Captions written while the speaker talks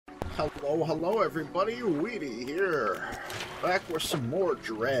Hello, hello everybody, Weedy here. Back with some more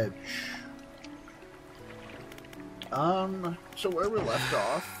Dredge. So where we left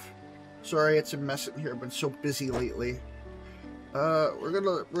off. Sorry, it's a mess in here, I've been so busy lately. We're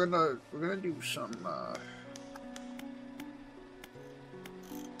gonna do some,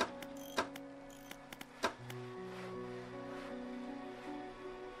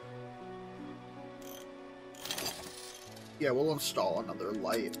 yeah, we'll install another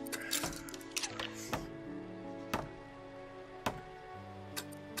light.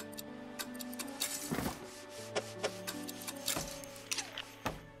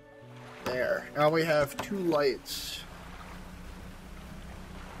 There. Now we have 2 lights.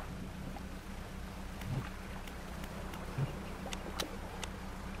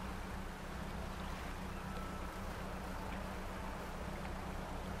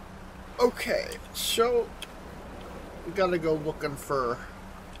 Okay, so we gotta go looking for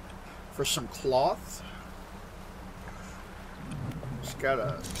some cloth. Just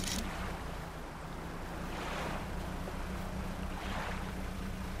gotta...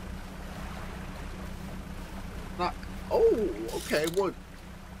 Not... Oh, okay, wood.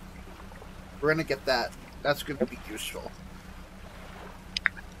 We're gonna get that. That's gonna be useful.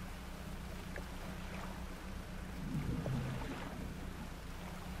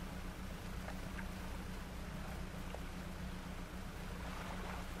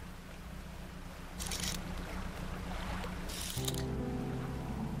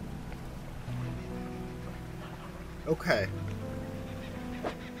 Okay.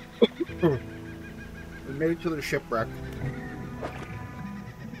 We made it to the shipwreck.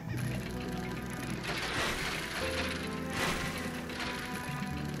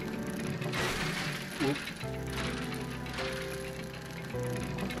 Oop.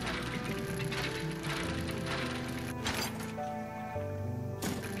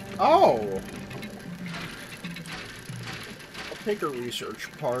 Oh! I'll take a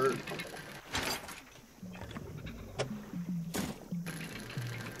research part.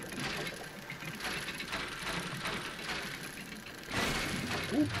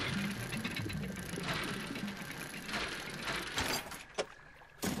 Oop.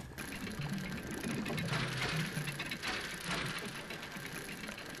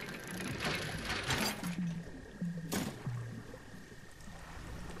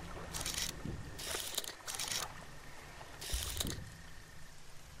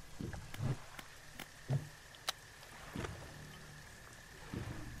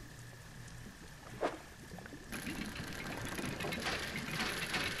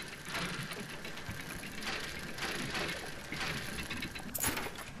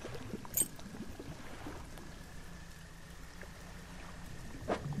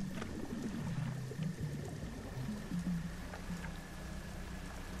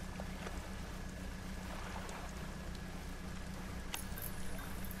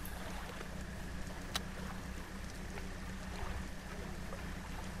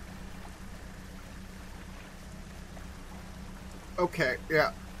 Okay,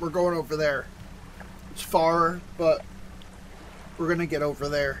 yeah, we're going over there. It's far, but we're gonna get over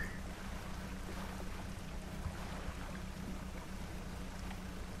there.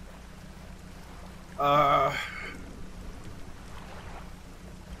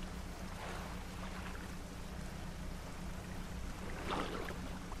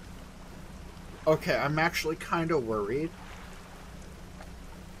 Okay, I'm actually kind of worried.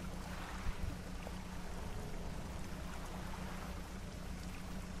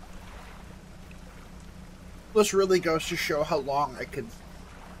 This really goes to show how long I could...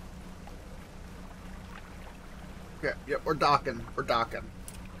 Yeah, we're docking. We're docking.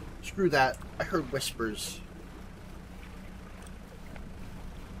 Screw that. I heard whispers.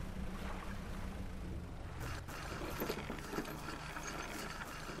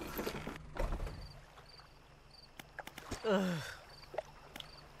 Ugh.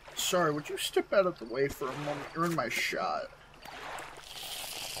 Sorry, would you step out of the way for a moment? You're in my shot.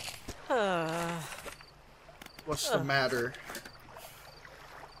 What's the matter?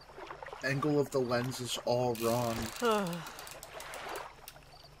 Angle of the lens is all wrong.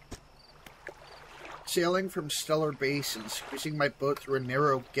 Sailing from stellar basins, squeezing my boat through a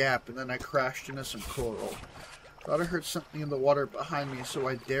narrow gap, and then I crashed into some coral. Thought I heard something in the water behind me, so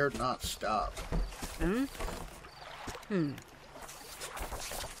I dared not stop.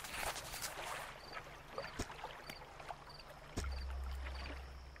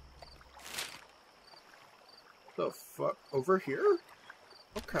 The fuck? Over here?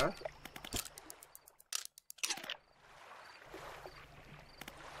 Okay.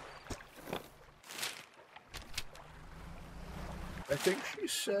 I think she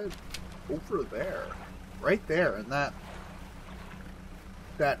said over there. Right there, in that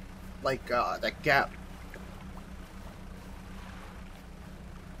gap.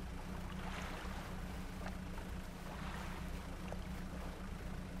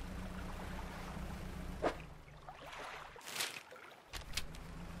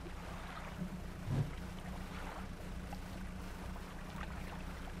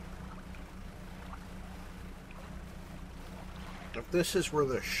 If this is where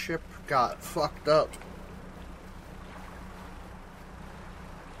the ship got fucked up.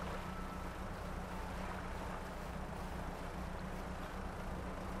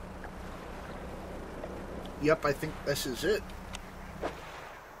 Yep, I think this is it.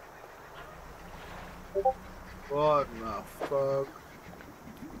 What the fuck?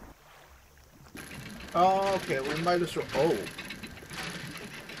 Oh, okay, we might as well. Oh.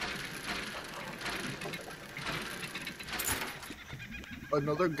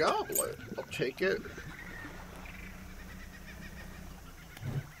 Another goblet. I'll take it.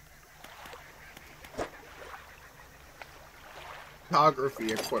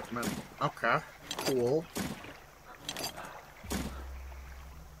 Photography equipment. Okay, cool.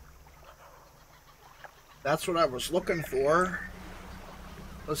 That's what I was looking for.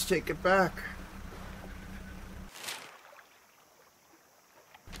 Let's take it back.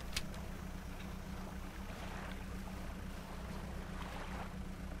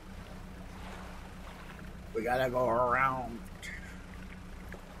 We gotta go around.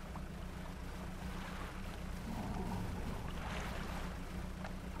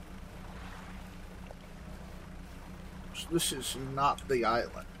 So this is not the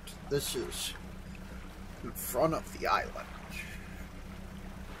island. This is in front of the island.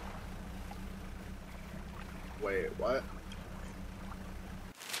 Wait, what?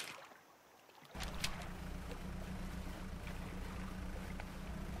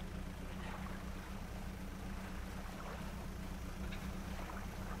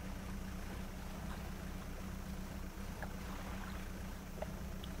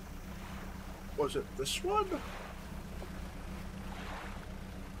 Was it this one?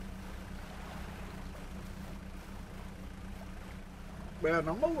 Man,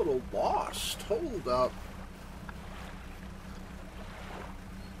 I'm a little lost. Hold up.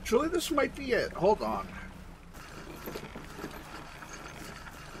 Surely this might be it. Hold on.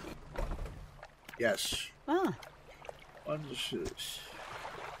 Yes. Ah. What is this?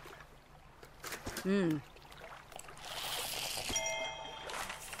 Hmm.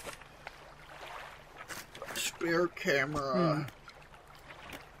 Spare camera.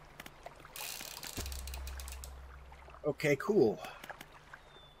 Okay, cool.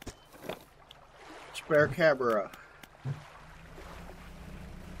 Spare camera.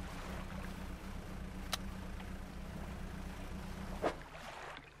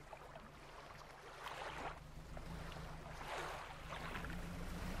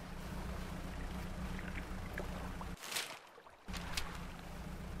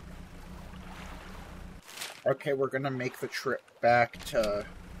 Okay, we're gonna make the trip back to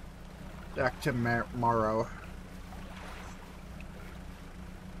Morrow.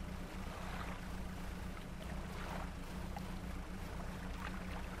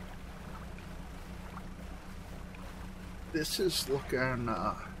 This is looking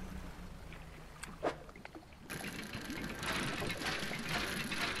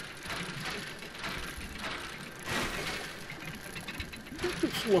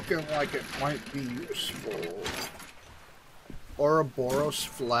it's looking like it might be useful. Ouroboros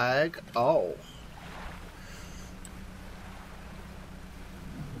flag. Oh.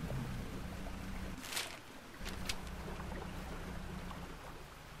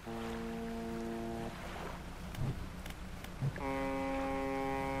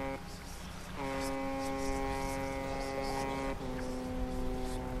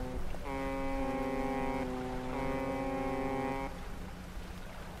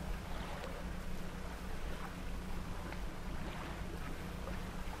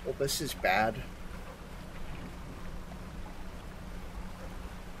 Well, this is bad.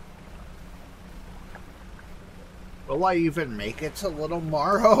 Will I even make it to Little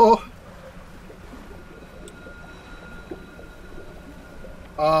Morrow?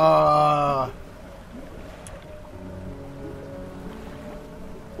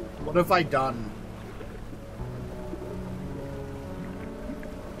 What have I done?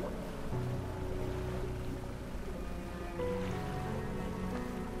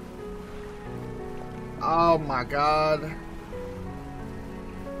 Oh my god.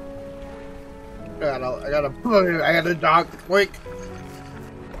 I gotta dock quick.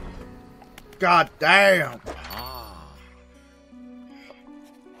 God damn.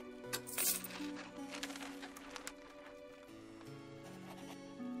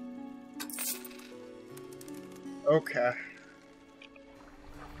 Okay.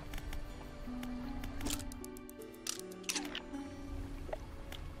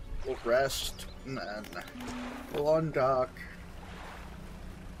 We'll rest, and then we'll undock.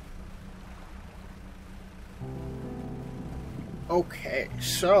 Okay,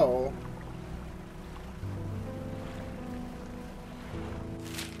 so...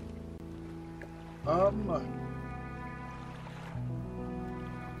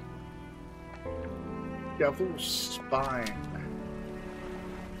 Devil's Spine.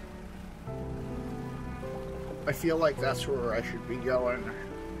 I feel like that's where I should be going.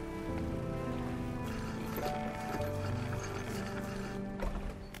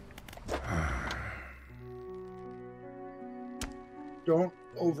 Don't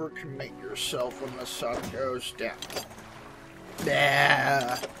overcommit yourself when the sun goes down.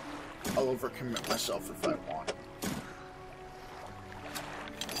 Nah. I'll overcommit myself if I want.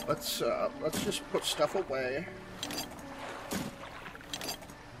 Let's just put stuff away.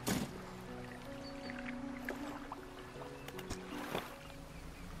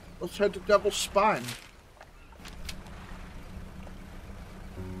 Let's head to Devil's Spine.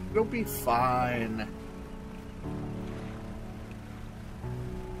 It'll be fine.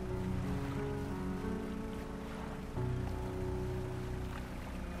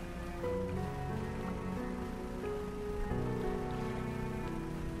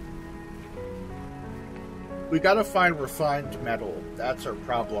 We gotta find refined metal. That's our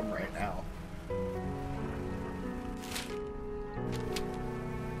problem right now.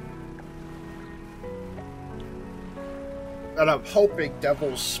 And I'm hoping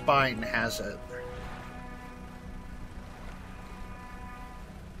Devil's Spine has it.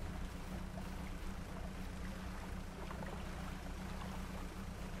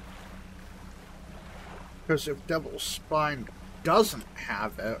 Because if Devil's Spine doesn't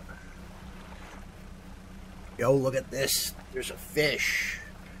have it... Yo, look at this. There's a fish.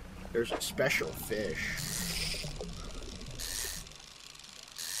 There's a special fish.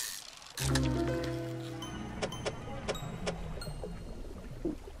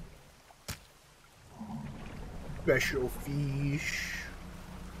 Special fish.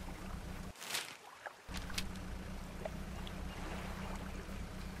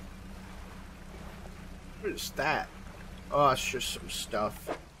 What is that? Oh, it's just some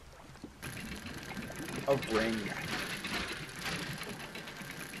stuff. A ring.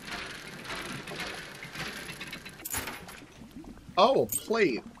 Oh, a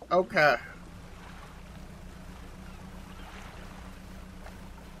plate. Okay.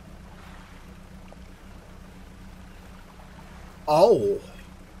 Oh.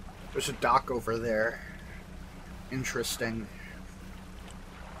 There's a dock over there. Interesting.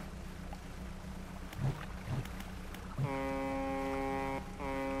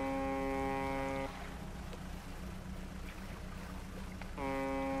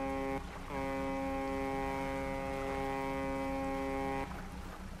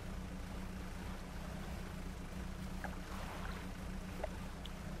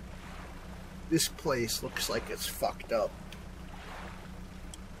 This place looks like it's fucked up.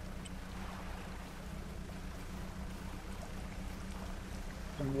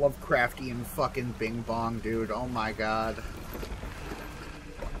 Some Lovecraftian fucking bing bong, dude. Oh my god.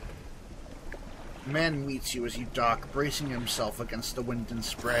 Man meets you as you dock, bracing himself against the wind and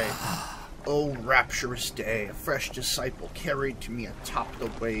spray. Oh, rapturous day, a fresh disciple carried to me atop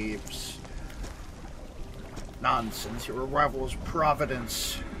the waves. Nonsense, your arrival is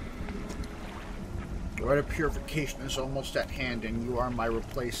providence. The rite of purification is almost at hand, and you are my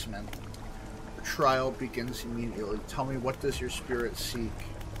replacement. The trial begins immediately. Tell me, what does your spirit seek?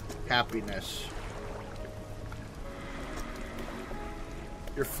 Happiness.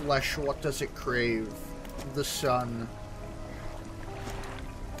 Your flesh, what does it crave? The sun.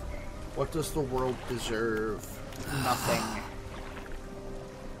 What does the world deserve? Nothing.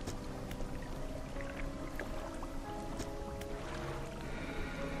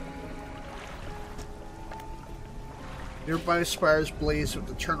 Nearby spires blaze with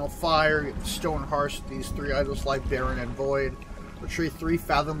eternal fire, yet the stone hearths of these three idols lie barren and void. Retrieve 3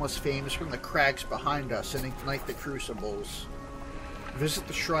 fathomless flames from the crags behind us and ignite the crucibles. Visit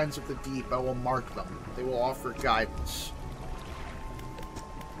the shrines of the deep, I will mark them. They will offer guidance.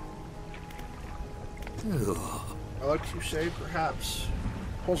 Alex, you say, perhaps.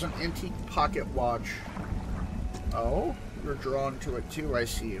 Pulls an antique pocket watch. Oh? You're drawn to it too, I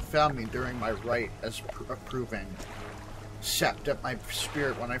see. It found me during my rite as approving. Sapped up my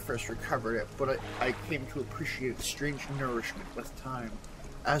spirit when I first recovered it, but I came to appreciate its strange nourishment with time.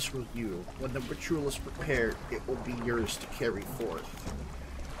 As will you. When the ritual is prepared, it will be yours to carry forth.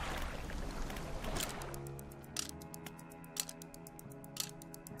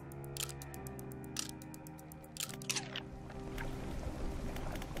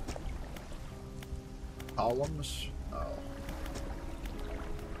 columns? Oh.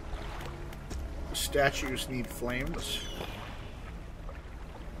 Statues need flames.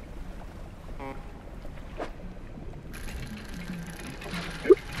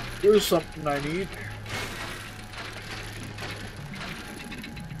 Here's something I need.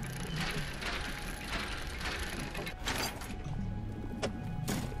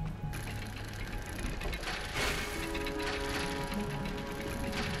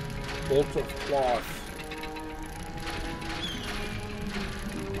 Bolt of cloth.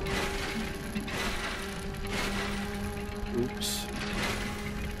 Oops.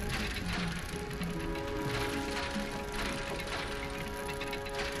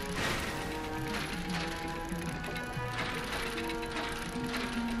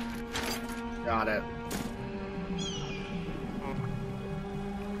 Got it.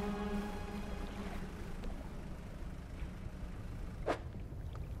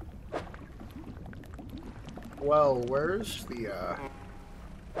 Well, where's the, I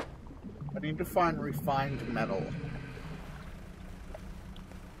need to find refined metal.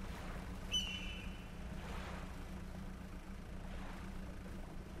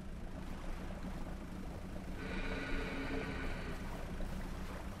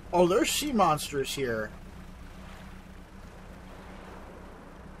 Oh, there's sea monsters here.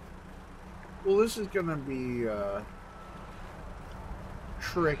 Well, this is gonna be,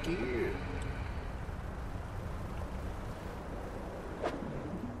 tricky.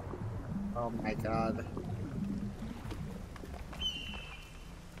 Oh my god.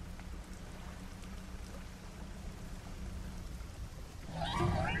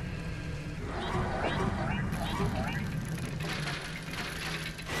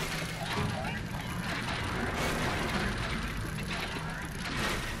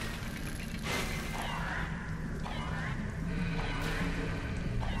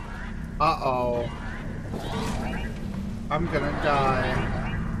 Uh-oh. I'm gonna die.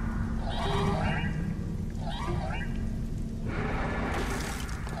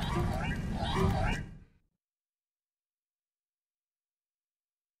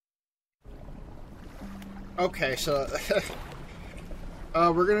 Okay, so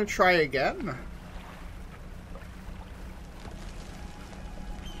we're gonna try again.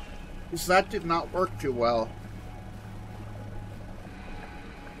 Because that did not work too well.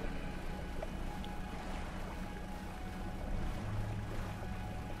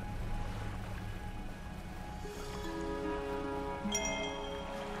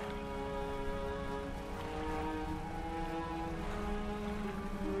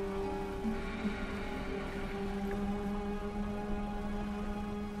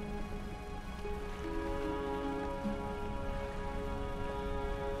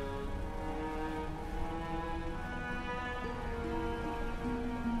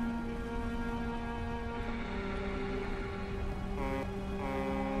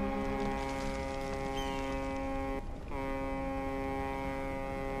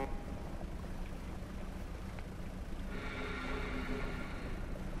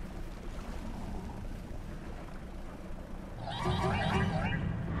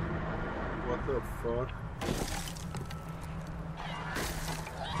 What the fuck?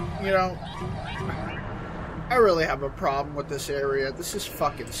 You know, I really have a problem with this area. This is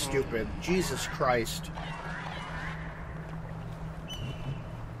fucking stupid. Jesus Christ.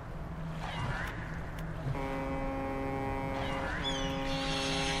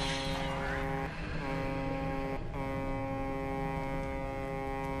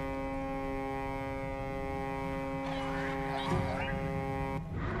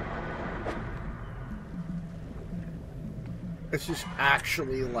 It's just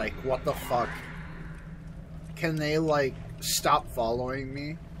actually like, what the fuck? Can they, like, stop following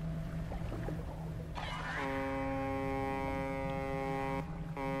me?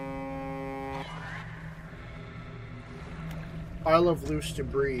 Pile of loose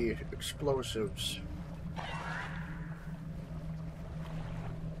debris, explosives.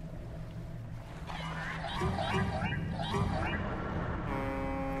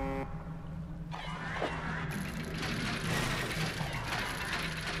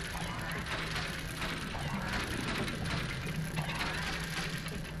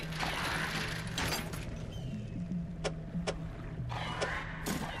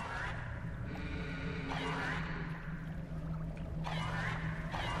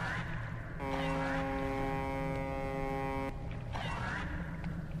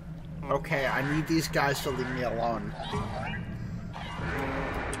 Okay, I need these guys to leave me alone.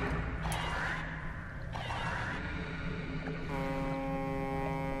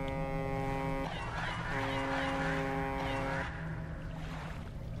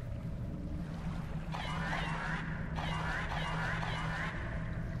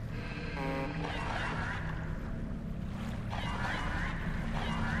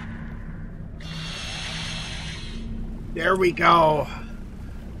 There we go.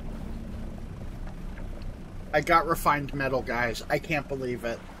 I got refined metal, guys. I can't believe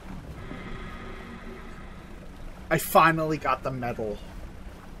it. I finally got the metal.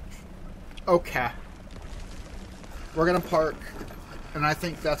 Okay. We're gonna park, and I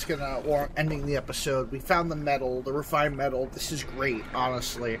think that's gonna warrant ending the episode. We found the metal, the refined metal. This is great,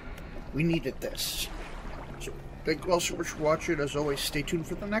 honestly. We needed this. So, thank you all so much for watching. As always, stay tuned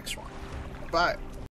for the next one. Bye.